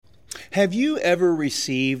Have you ever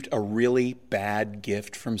received a really bad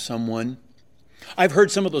gift from someone? I've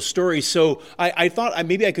heard some of those stories, so I thought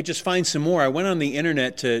maybe I could just find some more. I went on the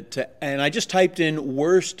internet and I just typed in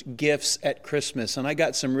worst gifts at Christmas, and I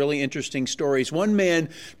got some really interesting stories. One man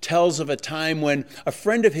tells of a time when a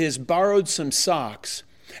friend of his borrowed some socks,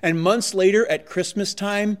 and months later at Christmas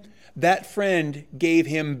time, that friend gave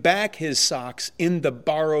him back his socks in the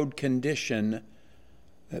borrowed condition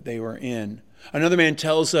that they were in. Another man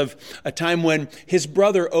tells of a time when his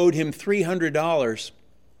brother owed him $300.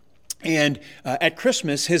 And at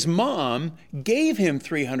Christmas, his mom gave him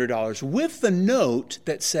 $300 with the note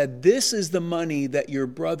that said, "This is the money that your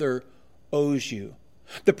brother owes you."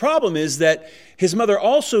 The problem is that his mother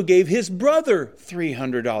also gave his brother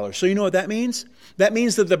 $300. So you know what that means? That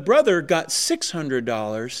means that the brother got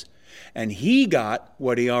 $600 and he got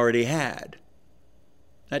what he already had.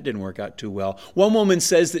 That didn't work out too well. One woman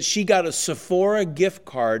says that she got a Sephora gift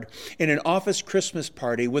card in an office Christmas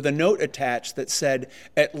party with a note attached that said,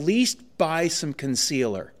 "At least buy some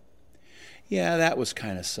concealer." Yeah, that was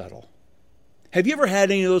kind of subtle. Have you ever had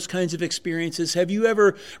any of those kinds of experiences? Have you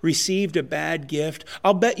ever received a bad gift?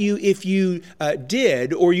 I'll bet you if you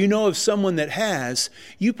did, or you know of someone that has,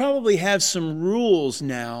 you probably have some rules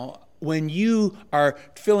now when you are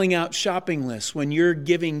filling out shopping lists, when you're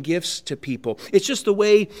giving gifts to people. It's just the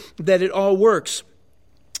way that it all works.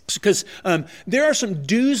 Because there are some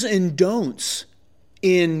do's and don'ts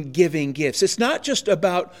in giving gifts. It's not just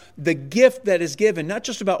about the gift that is given, not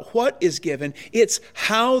just about what is given, it's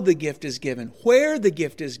how the gift is given, where the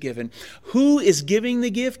gift is given, who is giving the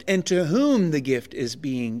gift, and to whom the gift is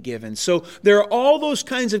being given. So there are all those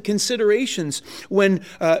kinds of considerations when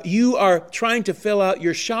you are trying to fill out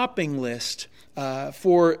your shopping list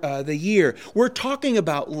for the year. We're talking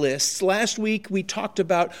about lists. Last week we talked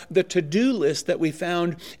about the to-do list that we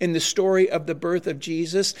found in the story of the birth of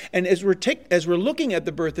Jesus. And as we're looking at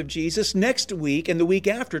the birth of Jesus, next week and the week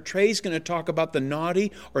after, Trey's going to talk about the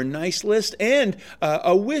naughty or nice list and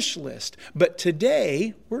a wish list. But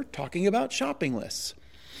today we're talking about shopping lists.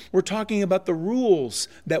 We're talking about the rules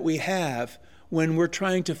that we have when we're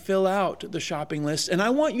trying to fill out the shopping list. And I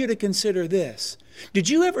want you to consider this. Did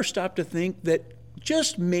you ever stop to think that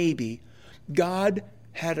just maybe God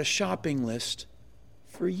had a shopping list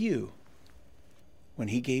for you when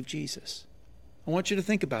he gave Jesus? I want you to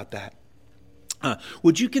think about that.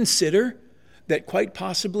 Would you consider that quite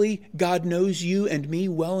possibly God knows you and me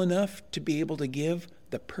well enough to be able to give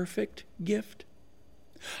the perfect gift?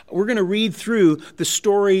 We're going to read through the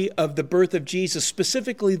story of the birth of Jesus,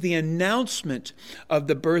 specifically the announcement of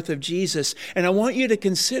the birth of Jesus. And I want you to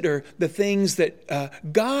consider the things that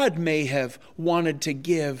God may have wanted to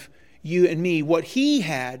give you and me, what he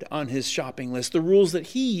had on his shopping list, the rules that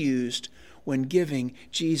he used when giving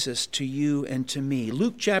Jesus to you and to me.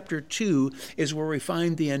 Luke chapter 2 is where we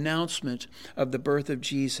find the announcement of the birth of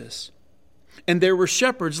Jesus. "And there were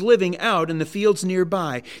shepherds living out in the fields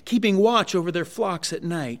nearby, keeping watch over their flocks at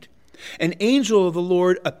night. An angel of the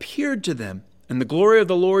Lord appeared to them, and the glory of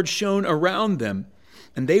the Lord shone around them,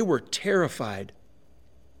 and they were terrified.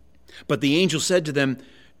 But the angel said to them,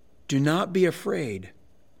 'Do not be afraid.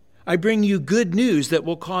 I bring you good news that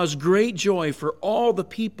will cause great joy for all the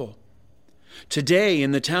people. Today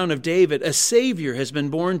in the town of David, a Savior has been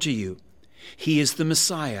born to you. He is the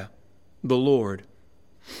Messiah, the Lord.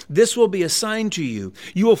 This will be a sign to you.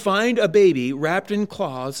 You will find a baby wrapped in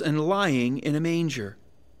cloths and lying in a manger.'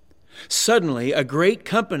 Suddenly, a great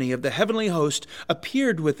company of the heavenly host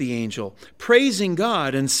appeared with the angel, praising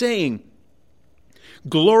God and saying,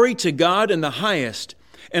 'Glory to God in the highest,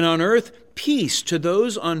 and on earth peace to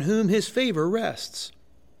those on whom his favor rests.'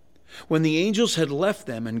 When the angels had left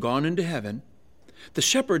them and gone into heaven, the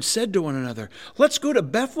shepherds said to one another, 'Let's go to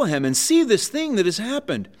Bethlehem and see this thing that has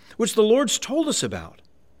happened, which the Lord's told us about.'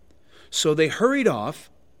 So they hurried off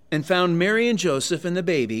and found Mary and Joseph and the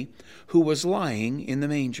baby who was lying in the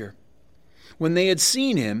manger. When they had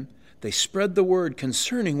seen him, they spread the word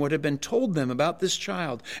concerning what had been told them about this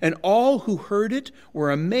child, and all who heard it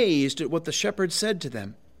were amazed at what the shepherds said to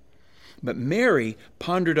them. But Mary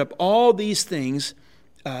pondered up all these things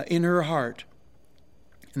in her heart.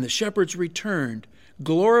 And the shepherds returned,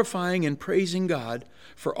 glorifying and praising God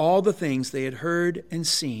for all the things they had heard and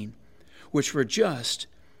seen, which were just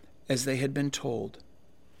as they had been told."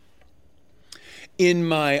 In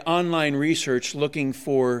my online research looking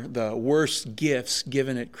for the worst gifts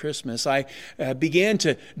given at Christmas, I began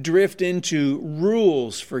to drift into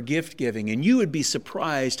rules for gift giving. And you would be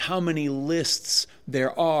surprised how many lists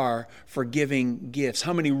there are for giving gifts,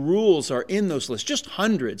 how many rules are in those lists, just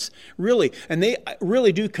hundreds, really. And they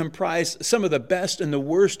really do comprise some of the best and the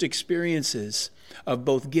worst experiences of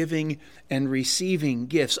both giving and receiving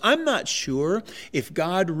gifts. I'm not sure if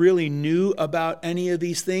God really knew about any of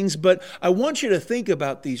these things, but I want you to think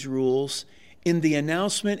about these rules in the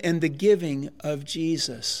announcement and the giving of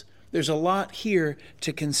Jesus. There's a lot here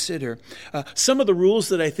to consider. Some of the rules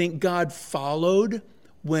that I think God followed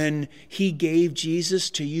when he gave Jesus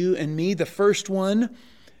to you and me. The first one,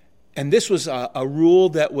 and this was a rule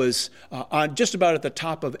that was on just about at the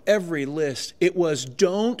top of every list. It was,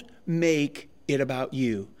 don't make it about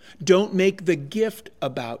you. Don't make the gift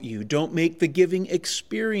about you. Don't make the giving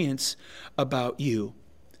experience about you.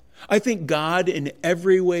 I think God, in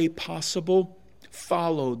every way possible,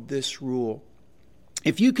 followed this rule.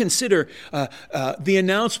 If you consider the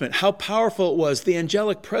announcement, how powerful it was, the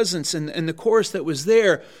angelic presence and the chorus that was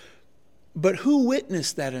there, but who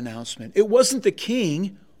witnessed that announcement? It wasn't the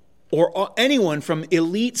king or anyone from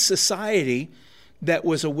elite society that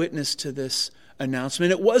was a witness to this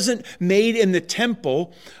announcement. It wasn't made in the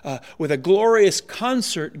temple with a glorious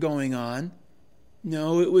concert going on.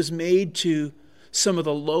 No, it was made to some of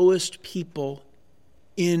the lowest people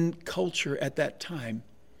in culture at that time.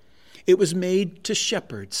 It was made to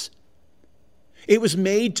shepherds. It was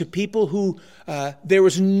made to people who there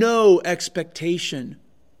was no expectation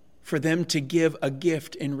for them to give a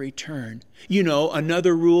gift in return. You know,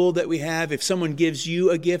 another rule that we have, if someone gives you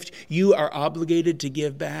a gift, you are obligated to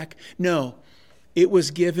give back. No, it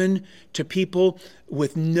was given to people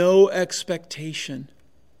with no expectation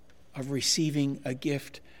of receiving a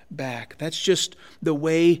gift back. That's just the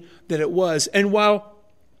way that it was. And while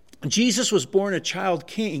Jesus was born a child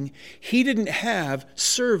king, he didn't have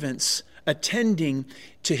servants attending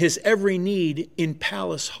to his every need in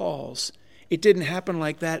palace halls. It didn't happen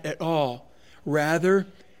like that at all. Rather,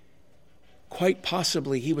 quite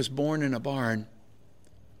possibly, he was born in a barn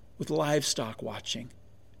with livestock watching,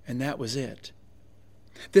 and that was it.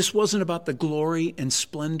 This wasn't about the glory and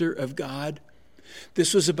splendor of God.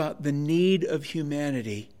 This was about the need of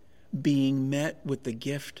humanity being met with the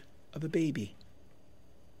gift of a baby.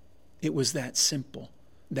 It was that simple,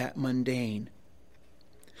 that mundane.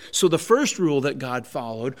 So the first rule that God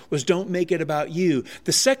followed was don't make it about you.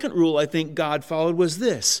 The second rule I think God followed was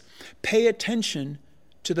this: pay attention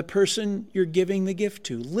to the person you're giving the gift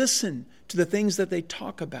to. Listen to the things that they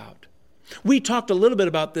talk about. We talked a little bit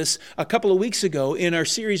about this a couple of weeks ago in our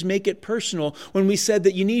series, Make It Personal, when we said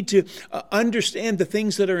that you need to understand the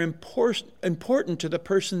things that are important to the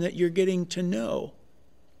person that you're getting to know.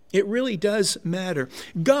 It really does matter.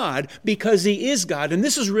 God, because he is God, and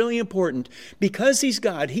this is really important, because he's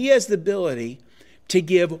God, he has the ability to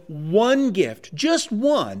give one gift, just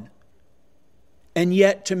one, and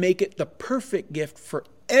yet to make it the perfect gift for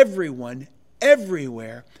everyone,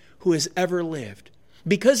 everywhere, who has ever lived.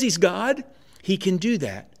 Because he's God, he can do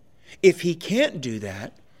that. If he can't do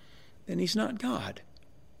that, then he's not God.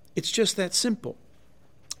 It's just that simple.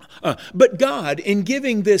 But God, in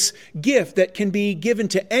giving this gift that can be given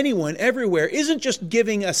to anyone, everywhere, isn't just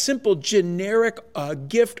giving a simple generic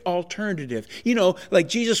gift alternative. You know, like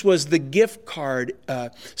Jesus was the gift card,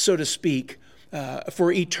 so to speak,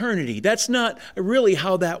 for eternity. That's not really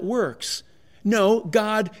how that works. No,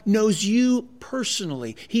 God knows you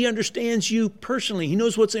personally. He understands you personally. He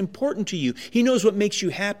knows what's important to you. He knows what makes you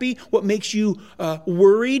happy, what makes you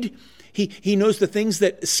worried. He knows the things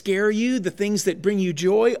that scare you, the things that bring you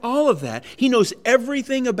joy, all of that. He knows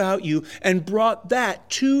everything about you and brought that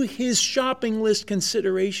to his shopping list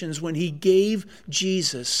considerations when he gave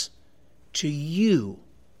Jesus to you.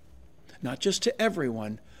 Not just to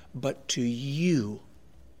everyone, but to you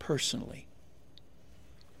personally.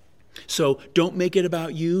 So don't make it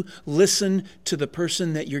about you. Listen to the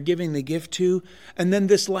person that you're giving the gift to. And then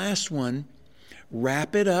this last one,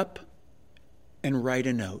 wrap it up and write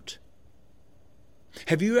a note.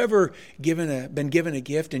 Have you ever been given a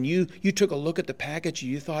gift and you took a look at the package and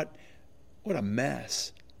you thought, what a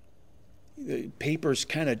mess. The paper's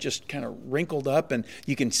kind of wrinkled up and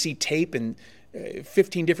you can see tape and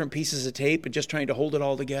 15 different pieces of tape and just trying to hold it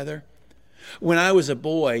all together. When I was a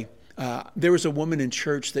boy, there was a woman in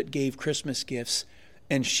church that gave Christmas gifts,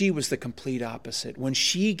 and she was the complete opposite. When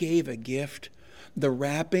she gave a gift, the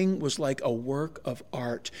wrapping was like a work of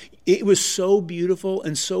art. It was so beautiful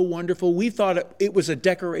and so wonderful. We thought it was a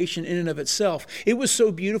decoration in and of itself. It was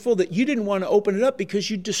so beautiful that you didn't want to open it up because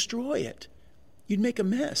you'd destroy it. You'd make a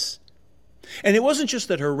mess. And it wasn't just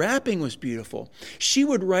that her wrapping was beautiful. She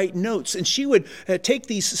would write notes, and she would take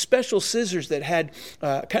these special scissors that had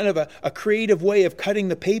kind of a creative way of cutting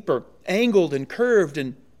the paper, angled and curved,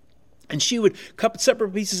 and she would cut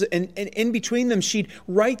separate pieces, and in between them, she'd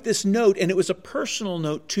write this note, and it was a personal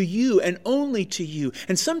note to you and only to you.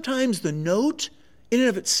 And sometimes the note, in and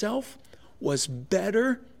of itself, was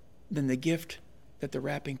better than the gift that the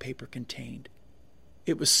wrapping paper contained.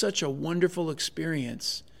 It was such a wonderful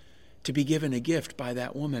experience to be given a gift by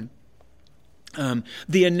that woman.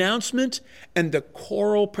 The announcement and the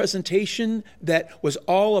choral presentation that was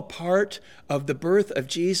all a part of the birth of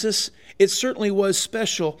Jesus, it certainly was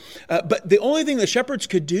special. But the only thing the shepherds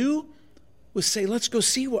could do was say, let's go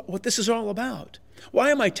see what this is all about.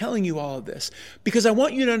 Why am I telling you all of this? Because I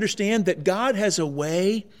want you to understand that God has a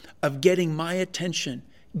way of getting my attention,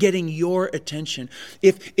 getting your attention.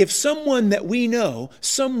 If someone that we know,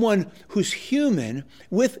 someone who's human,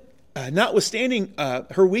 notwithstanding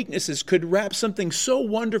her weaknesses, could wrap something so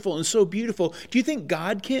wonderful and so beautiful, do you think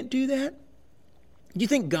God can't do that? Do you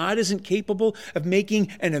think God isn't capable of making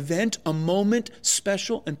an event, a moment,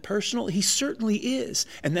 special and personal? He certainly is.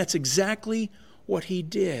 And that's exactly what he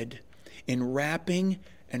did in wrapping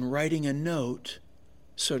and writing a note,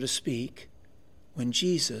 so to speak, when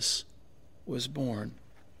Jesus was born.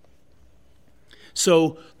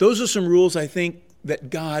 So those are some rules I think that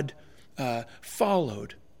God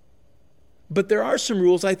followed. But there are some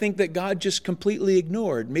rules I think that God just completely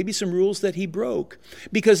ignored, maybe some rules that he broke,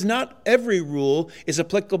 because not every rule is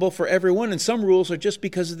applicable for everyone, and some rules are just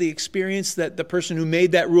because of the experience that the person who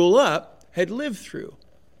made that rule up had lived through.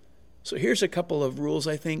 So here's a couple of rules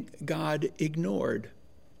I think God ignored.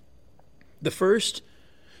 The first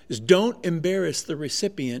is don't embarrass the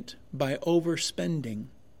recipient by overspending.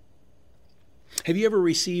 Have you ever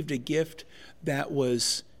received a gift that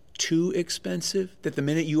was too expensive, that the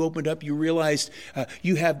minute you opened up, you realized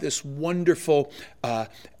you have this wonderful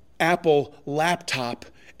Apple laptop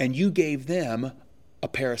and you gave them a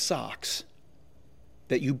pair of socks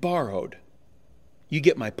that you borrowed? You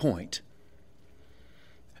get my point.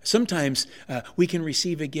 Sometimes we can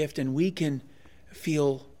receive a gift and we can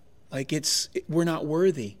feel like we're not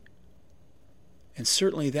worthy. And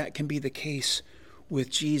certainly that can be the case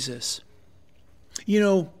with Jesus. You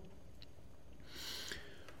know,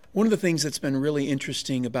 one of the things that's been really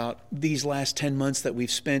interesting about these last 10 months that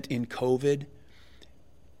we've spent in COVID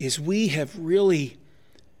is we have really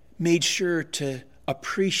made sure to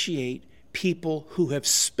appreciate people who have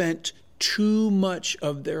spent too much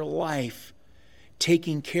of their life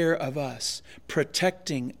taking care of us,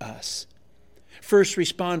 protecting us. First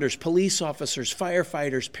responders, police officers,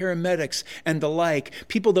 firefighters, paramedics, and the like,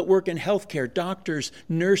 people that work in healthcare, doctors,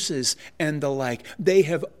 nurses, and the like, they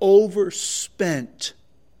have overspent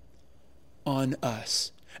on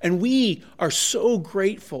us. And we are so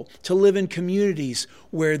grateful to live in communities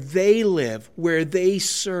where they live, where they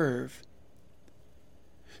serve.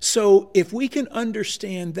 So if we can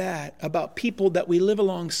understand that about people that we live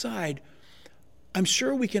alongside, I'm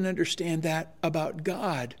sure we can understand that about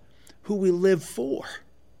God, who we live for.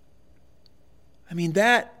 I mean,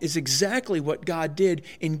 that is exactly what God did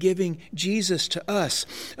in giving Jesus to us.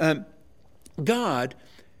 God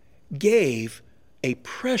gave a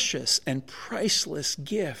precious and priceless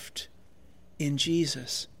gift in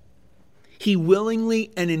Jesus. He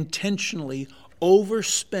willingly and intentionally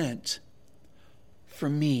overspent for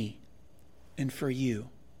me and for you.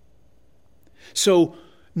 So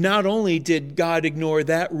not only did God ignore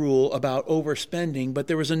that rule about overspending, but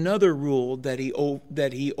there was another rule that he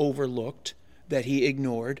overlooked, that he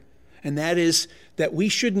ignored, and that is that we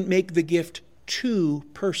shouldn't make the gift too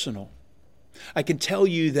personal. I can tell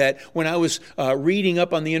you that when I was reading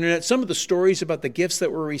up on the internet, some of the stories about the gifts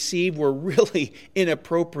that were received were really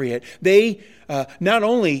inappropriate. Not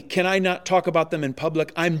only can I not talk about them in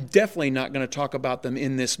public, I'm definitely not going to talk about them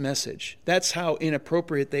in this message. That's how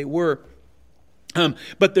inappropriate they were.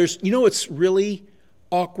 But what's really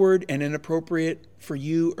awkward and inappropriate for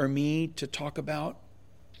you or me to talk about?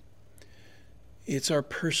 It's our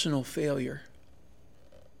personal failure.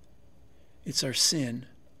 It's our sin.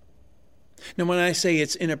 Now, when I say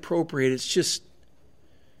it's inappropriate, it's just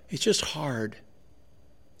hard.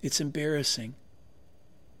 It's embarrassing.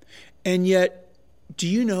 And yet, do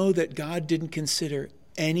you know that God didn't consider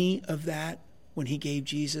any of that when he gave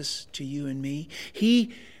Jesus to you and me?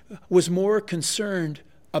 He was more concerned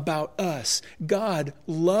about us. God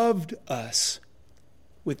loved us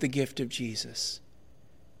with the gift of Jesus.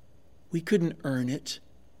 We couldn't earn it.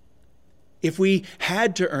 If we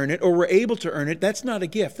had to earn it or were able to earn it, that's not a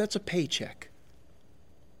gift, that's a paycheck.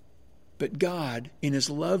 But God, in his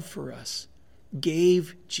love for us,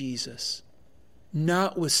 gave Jesus,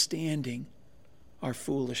 notwithstanding our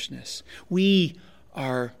foolishness. We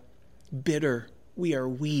are bitter, we are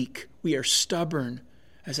weak, we are stubborn.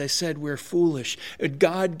 As I said, we're foolish.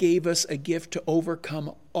 God gave us a gift to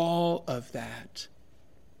overcome all of that.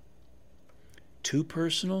 Too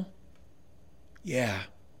personal? Yeah,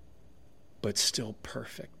 but still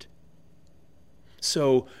perfect.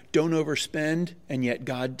 So don't overspend, and yet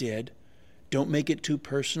God did. Don't make it too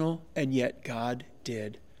personal, and yet God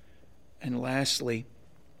did. And lastly,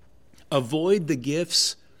 avoid the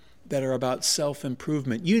gifts that are about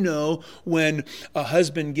self-improvement. You know, when a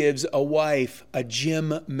husband gives a wife a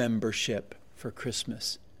gym membership for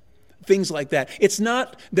Christmas, things like that. It's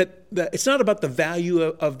not about the value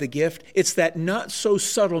of the gift. It's that not so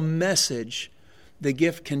subtle message the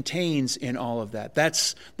gift contains in all of that.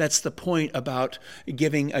 That's the point about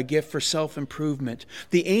giving a gift for self-improvement.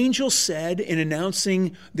 The angel said in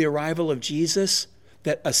announcing the arrival of Jesus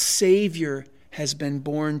that a Savior has been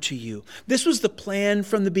born to you. This was the plan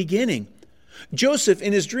from the beginning. Joseph,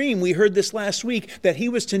 in his dream, we heard this last week, that he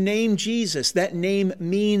was to name Jesus. That name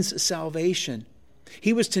means salvation.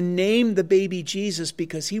 He was to name the baby Jesus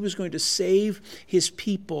because he was going to save his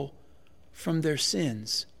people from their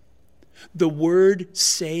sins. The word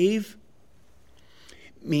save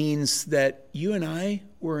means that you and I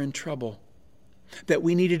were in trouble, that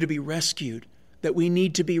we needed to be rescued, that we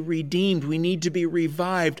need to be redeemed, we need to be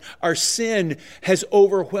revived. Our sin has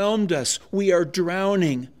overwhelmed us. We are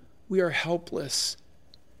drowning. We are helpless.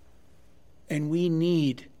 And we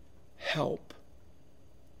need help.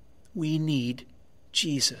 We need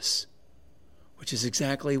Jesus, which is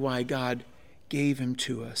exactly why God gave him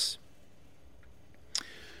to us.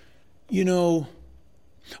 You know,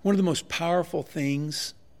 one of the most powerful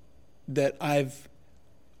things that I've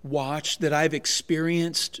watched, that I've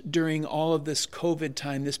experienced during all of this COVID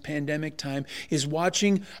time, this pandemic time, is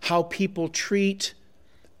watching how people treat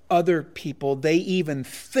other people they even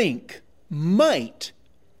think might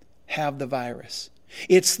have the virus.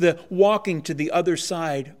 It's the walking to the other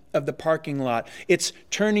side of the parking lot. It's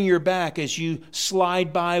turning your back as you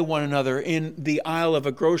slide by one another in the aisle of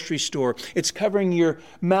a grocery store. It's covering your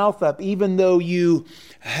mouth up even though you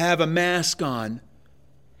have a mask on.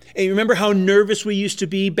 And you remember how nervous we used to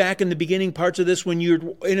be back in the beginning parts of this when you're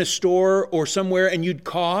in a store or somewhere and you'd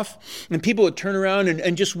cough and people would turn around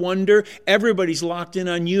and just wonder. Everybody's locked in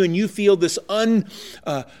on you and you feel this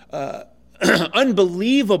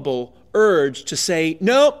unbelievable urge to say,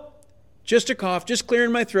 nope, just a cough, just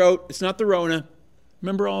clearing my throat. It's not the Rona.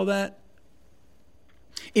 Remember all that?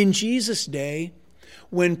 In Jesus' day,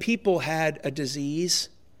 when people had a disease,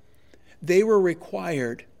 they were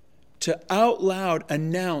required to out loud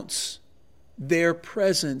announce their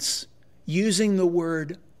presence using the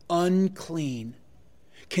word unclean.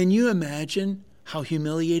 Can you imagine how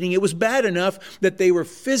humiliating? It was bad enough that they were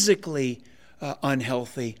physically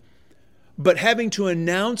unhealthy, but having to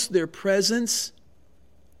announce their presence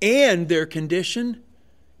and their condition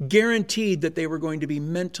guaranteed that they were going to be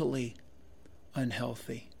mentally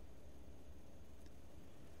unhealthy.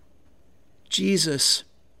 Jesus,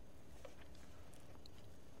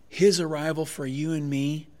 his arrival for you and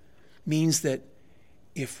me means that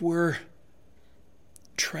if we're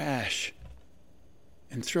trash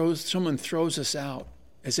and someone throws us out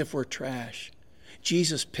as if we're trash,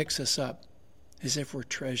 Jesus picks us up as if we're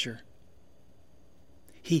treasure.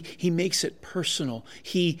 He makes it personal.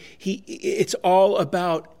 It's all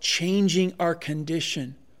about changing our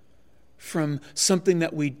condition from something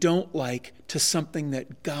that we don't like to something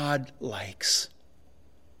that God likes.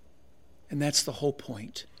 And that's the whole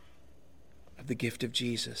point of the gift of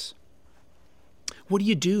Jesus. What do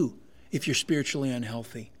you do if you're spiritually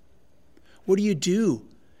unhealthy? What do you do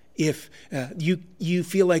if you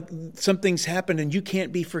feel like something's happened and you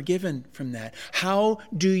can't be forgiven from that? How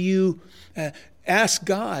do you ask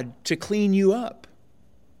God to clean you up?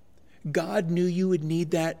 God knew you would need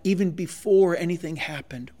that even before anything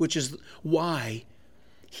happened, which is why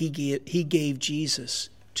he gave Jesus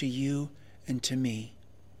to you and to me.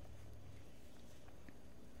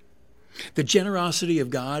 The generosity of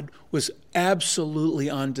God was absolutely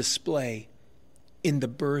on display in the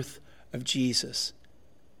birth of Jesus.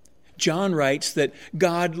 John writes that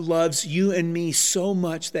God loves you and me so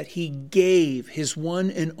much that he gave his one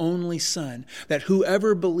and only Son, that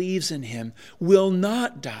whoever believes in him will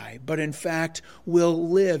not die, but in fact will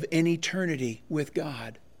live in eternity with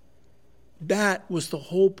God. That was the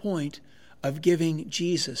whole point of giving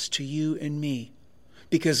Jesus to you and me.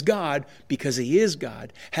 Because God, because he is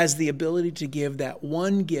God, has the ability to give that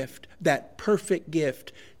one gift, that perfect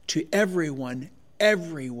gift, to everyone,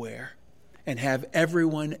 everywhere, and have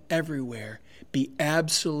everyone everywhere be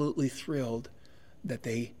absolutely thrilled that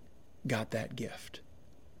they got that gift.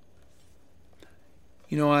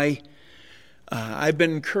 You know, I've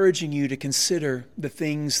been encouraging you to consider the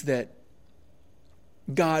things that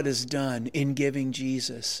God has done in giving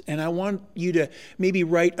Jesus. And I want you to maybe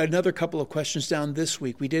write another couple of questions down this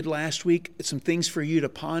week. We did last week some things for you to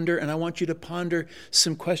ponder, and I want you to ponder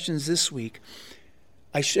some questions this week.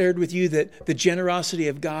 I shared with you that the generosity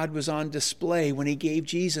of God was on display when he gave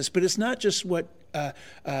Jesus. But it's not just what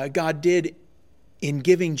God did in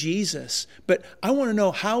giving Jesus. But I want to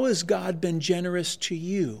know, how has God been generous to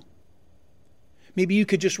you? Maybe you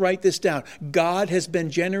could just write this down. God has been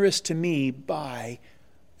generous to me by,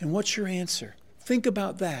 and what's your answer? Think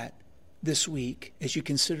about that this week as you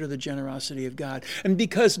consider the generosity of God. And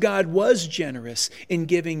because God was generous in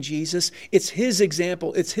giving Jesus, it's his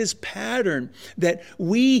example, it's his pattern that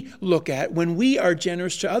we look at when we are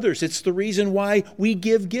generous to others. It's the reason why we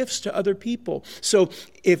give gifts to other people. So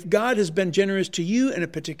if God has been generous to you in a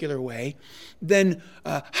particular way, then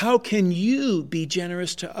how can you be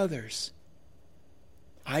generous to others?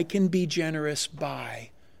 I can be generous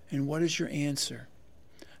by, and what is your answer?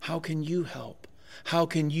 How can you help? How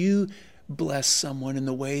can you bless someone in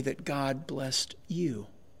the way that God blessed you?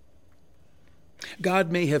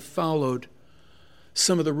 God may have followed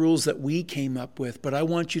some of the rules that we came up with, but I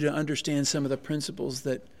want you to understand some of the principles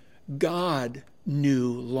that God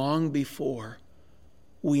knew long before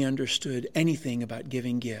we understood anything about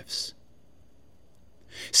giving gifts.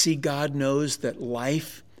 See, God knows that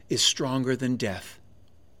life is stronger than death.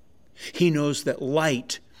 He knows that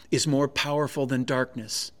light is more powerful than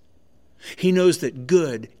darkness. He knows that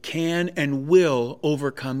good can and will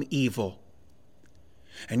overcome evil.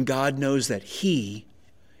 And God knows that he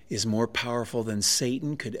is more powerful than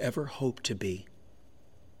Satan could ever hope to be.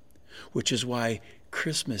 Which is why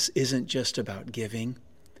Christmas isn't just about giving,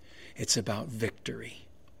 it's about victory.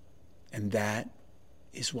 And that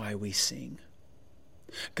is why we sing.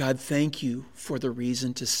 God, thank you for the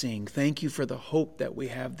reason to sing. Thank you for the hope that we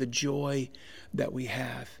have, the joy that we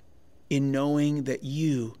have in knowing that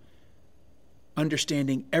you,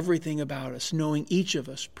 understanding everything about us, knowing each of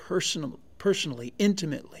us personally,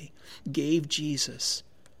 intimately, gave Jesus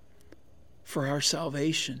for our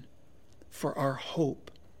salvation, for our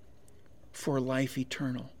hope, for life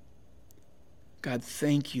eternal. God,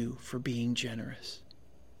 thank you for being generous.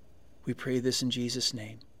 We pray this in Jesus'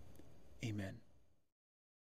 name. Amen.